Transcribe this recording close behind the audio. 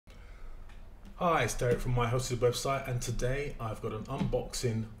Hi, it's Derek from my hosted website, and today I've got an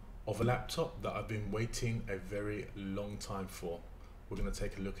unboxing of a laptop that I've been waiting a very long time for. We're going to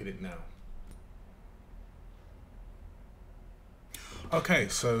take a look at it now. Okay,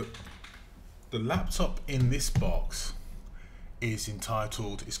 so the laptop in this box is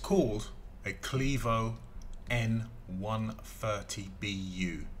called a Clevo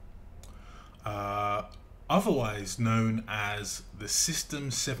N130BU. Otherwise known as the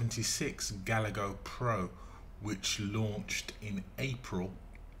System76 GalagoPro, which launched in April.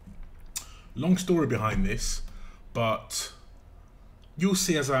 Long story behind this, but you'll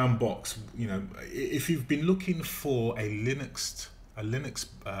see as I unbox. You know, if you've been looking for a Linux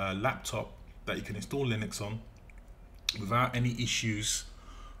laptop that you can install Linux on without any issues,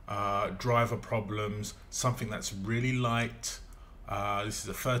 driver problems, something that's really light. This is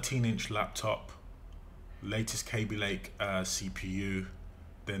a 13-inch laptop, latest Kaby Lake CPU,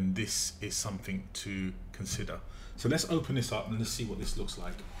 then this is something to consider. So let's open this up and let's see what this looks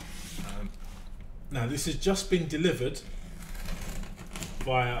like. Now this has just been delivered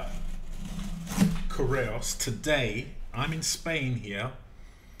via Correos today. I'm in Spain here.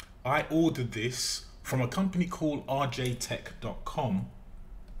 I ordered this from a company called rjtech.com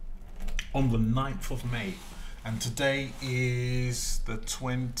on the 9th of May, and today is the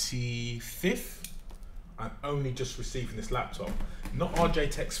 25th. I'm only just receiving this laptop. Not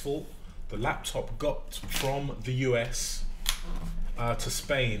RJTech's fault. The laptop got from the US to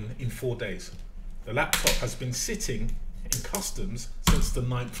Spain in 4 days. The laptop has been sitting in customs since the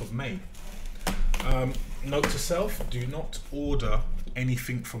 9th of May. Note to self, do not order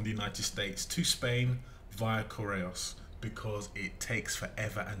anything from the United States to Spain via Correos because it takes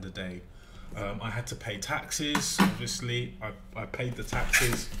forever and a day. I had to pay taxes, obviously. I paid the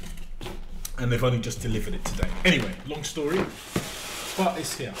taxes, and they've only just delivered it today. Anyway, long story, but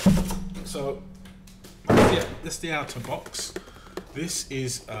it's here. So that's the outer box. This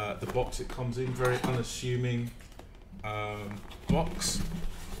is the box it comes in, very unassuming box.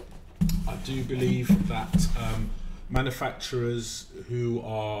 I do believe that manufacturers who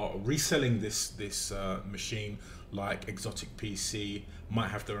are reselling this machine, like Exotic PC, might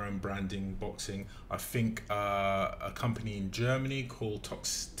have their own branding boxing. I think a company in Germany called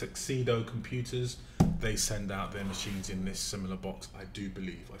Tuxedo Computers, they send out their machines in this similar box, I do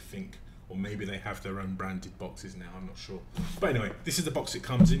believe. I think, or maybe they have their own branded boxes now, I'm not sure. But anyway, this is the box it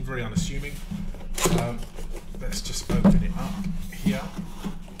comes in, very unassuming. Let's just open it up here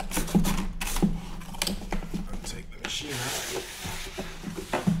and take the machine out.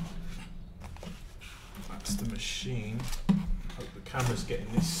 That's the machine. Hope the camera's getting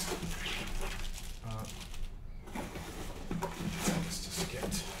this. Let's just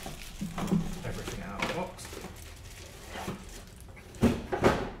get everything out of the box.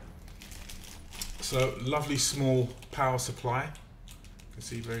 So, lovely small power supply. You can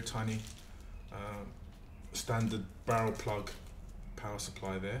see very tiny standard barrel plug power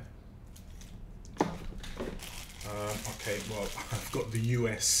supply there. Okay, well, I've got the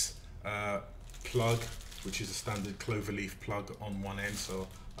US plug, which is a standard cloverleaf plug on one end, so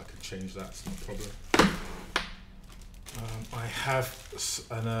I could change that, it's no problem. I have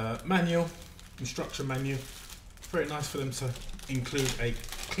a manual, instruction manual. Very nice for them to include a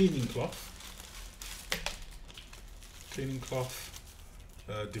cleaning cloth,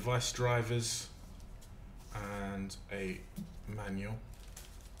 device drivers, and a manual.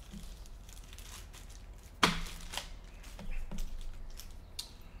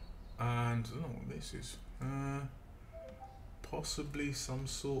 And this is possibly some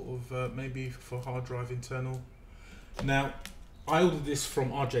sort of maybe for hard drive internal. Now, I ordered this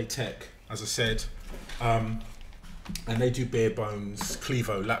from RJTech, as I said, and they do bare bones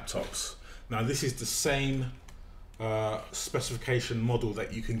Clevo laptops. Now, this is the same specification model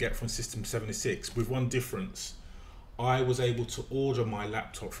that you can get from System76, with one difference. I was able to order my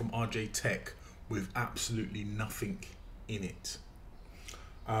laptop from RJTech with absolutely nothing in it.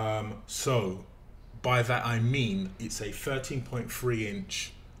 So by that I mean it's a 13.3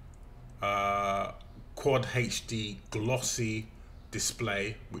 inch quad HD glossy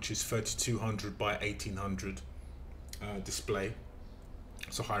display, which is 3200 by 1800 display.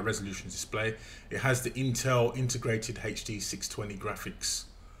 It's a high resolution display. It has the Intel integrated HD 620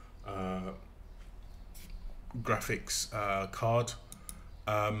 graphics card.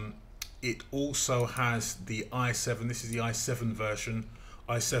 It also has the i7, this is the i7 version,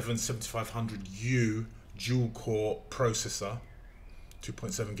 i7 7500U dual core processor,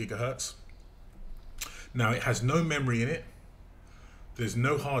 2.7 gigahertz. Now it has no memory in it. There's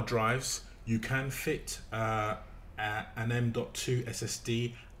no hard drives. You can fit an M.2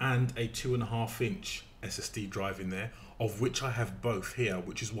 SSD and a 2.5-inch SSD drive in there, of which I have both here,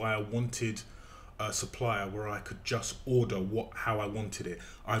 which is why I wanted a supplier where I could just order how I wanted it.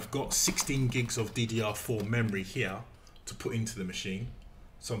 I've got 16 gigs of DDR4 memory here to put into the machine,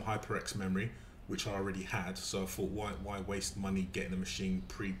 some HyperX memory, which I already had, so I thought why waste money getting a machine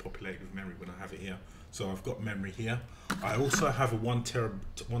pre-populated with memory when I have it here. So I've got memory here. I also have a 1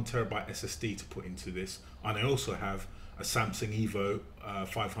 terabyte SSD to put into this, and I also have a Samsung Evo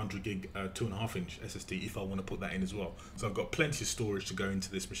 500 gig 2.5-inch SSD if I want to put that in as well. So I've got plenty of storage to go into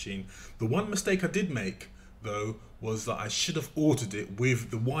this machine. The one mistake I did make though was that I should have ordered it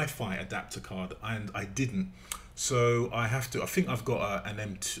with the Wi-Fi adapter card, and I didn't. So I think I've got an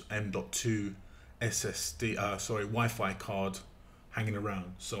M.2 SSD, Wi-Fi card hanging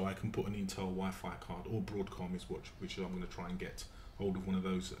around, so I can put an Intel Wi-Fi card, or Broadcom is which I'm going to try and get hold of one of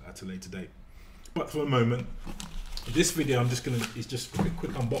those at a later date. But for the moment, this video is just a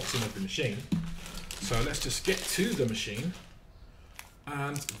quick unboxing of the machine. So let's just get to the machine,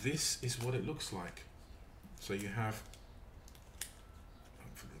 and this is what it looks like. So you have,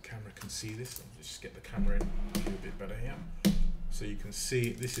 hopefully the camera can see this. I'll just get the camera in a little bit better here. So you can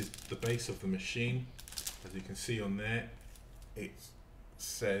see this is the base of the machine. As you can see on there, it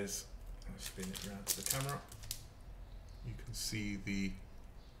says, I'll spin it around to the camera. You can see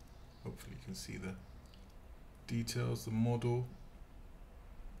hopefully you can see the details, the model.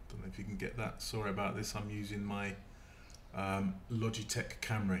 Don't know if you can get that. Sorry about this. I'm using my Logitech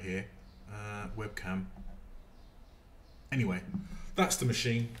camera here, webcam. Anyway, that's the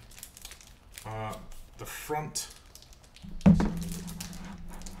machine. The front.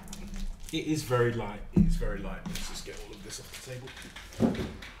 It is very light. It is very light. Let's just get all of this off the table.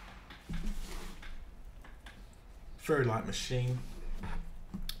 Very light machine.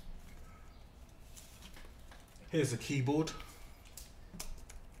 Here's the keyboard.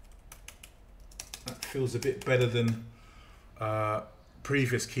 That feels a bit better than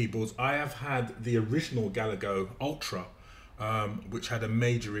previous keyboards. I have had the original Galago Ultra, which had a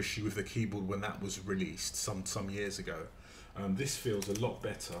major issue with the keyboard when that was released some years ago. This feels a lot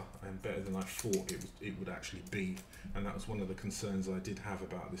better, and better than I thought it would actually be, and that was one of the concerns I did have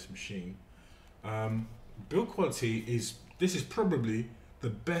about this machine. Build quality this is probably the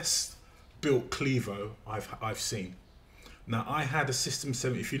best built Clevo I've seen. Now I had a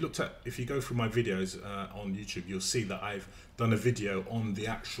System7. If you go through my videos on YouTube, you'll see that I've done a video on the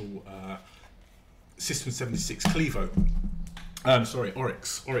actual System76 Clevo.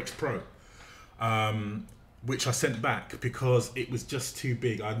 Oryx Pro. Which I sent back because it was just too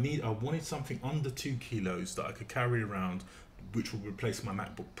big. I wanted something under 2 kilos that I could carry around, which would replace my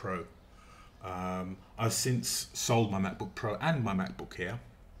MacBook Pro. I've since sold my MacBook Pro and my MacBook Air.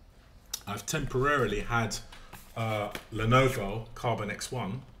 I've temporarily had Lenovo Carbon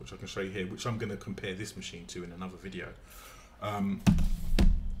X1, which I can show you here, which I'm going to compare this machine to in another video.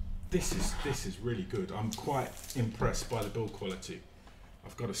 This is really good. I'm quite impressed by the build quality,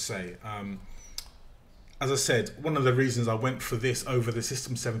 I've got to say. As I said, one of the reasons I went for this over the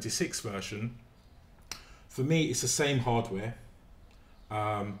System76 version, for me it's the same hardware.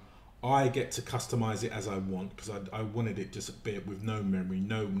 I get to customize it as I want, because I wanted it just a bit with no memory,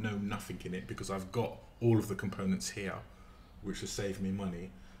 no nothing in it, because I've got all of the components here, which will save me money.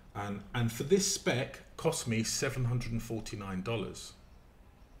 And for this spec, cost me $749.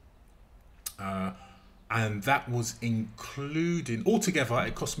 And that was including, altogether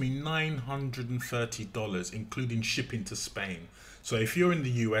it cost me $930, including shipping to Spain. So if you're in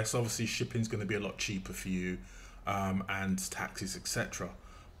the US, obviously shipping's going to be a lot cheaper for you, and taxes, etc.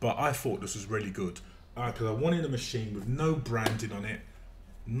 But I thought this was really good, because I wanted a machine with no branding on it,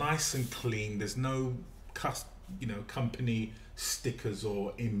 nice and clean. There's no company stickers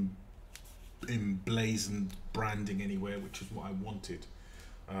or emblazoned branding anywhere, which is what I wanted.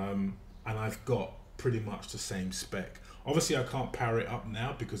 And I've got pretty much the same spec. Obviously I can't power it up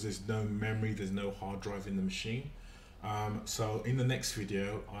now because there's no memory, there's no hard drive in the machine. So in the next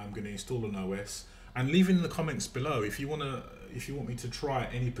video I'm going to install an OS, and leave in the comments below if you want me to try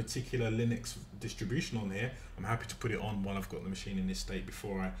any particular Linux distribution on here. I'm happy to put it on while I've got the machine in this state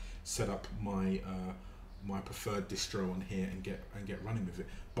before I set up my my preferred distro on here and get running with it.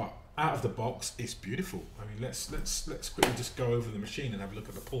 But out of the box, it's beautiful. I mean, let's quickly just go over the machine and have a look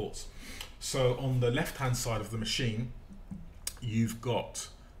at the ports. So on the left hand side of the machine, you've got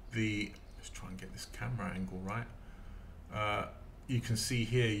let's try and get this camera angle right. You can see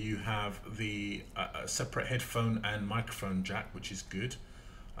here you have the separate headphone and microphone jack, which is good.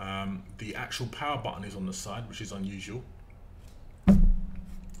 The actual power button is on the side, which is unusual.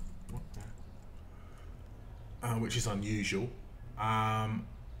 which is unusual. One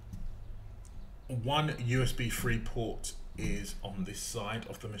USB 3 port is on this side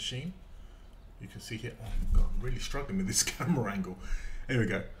of the machine. You can see here, oh God, I'm really struggling with this camera angle. Here we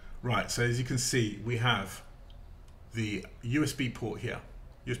go. Right, so as you can see, we have the USB port here,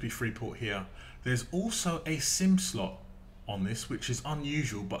 USB 3 port here. There's also a SIM slot on this, which is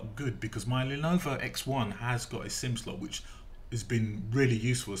unusual but good, because my Lenovo X1 has got a SIM slot, which has been really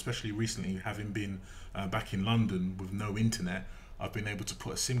useful, especially recently, having been back in London with no internet. I've been able to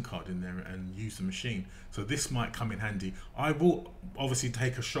put a SIM card in there and use the machine. So this might come in handy. I will obviously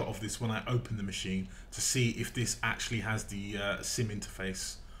take a shot of this when I open the machine to see if this actually has the SIM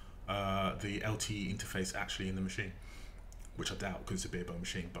interface, the LTE interface actually in the machine, which I doubt because it's a bare bone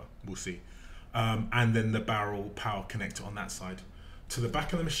machine, but we'll see. And then the barrel power connector on that side. To the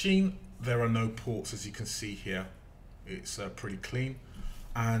back of the machine, there are no ports, as you can see here. It's pretty clean.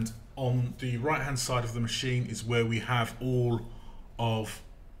 And on the right hand side of the machine is where we have all of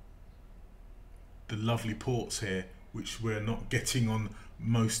the lovely ports here, which we're not getting on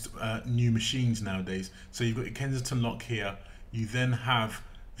most new machines nowadays. So you've got your Kensington lock here. You then have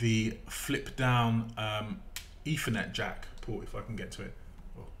the flip down Ethernet jack port, if I can get to it.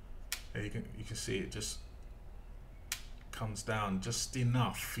 Oh, there you can see it just comes down just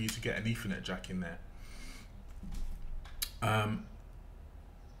enough for you to get an Ethernet jack in there.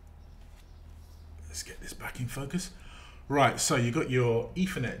 Let's get this back in focus. Right, so you got your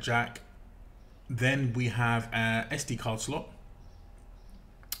Ethernet jack, then we have a SD card slot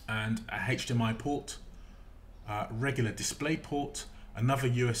and a HDMI port, regular display port, another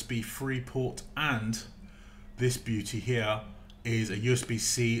USB 3 port, and this beauty here is a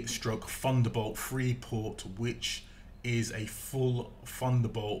USB-C stroke Thunderbolt 3 port, which is a full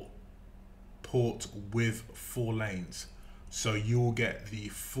Thunderbolt port with 4 lanes. So you'll get the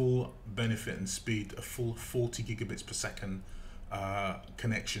full benefit and speed, a full 40 gigabits per second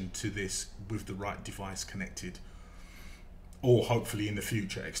connection to this with the right device connected, or hopefully in the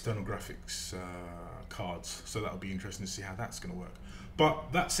future external graphics cards. So that'll be interesting to see how that's going to work.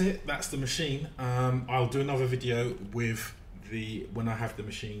 But that's it. That's the machine. I'll do another video with when I have the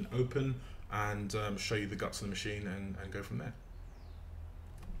machine open and show you the guts of the machine and go from there.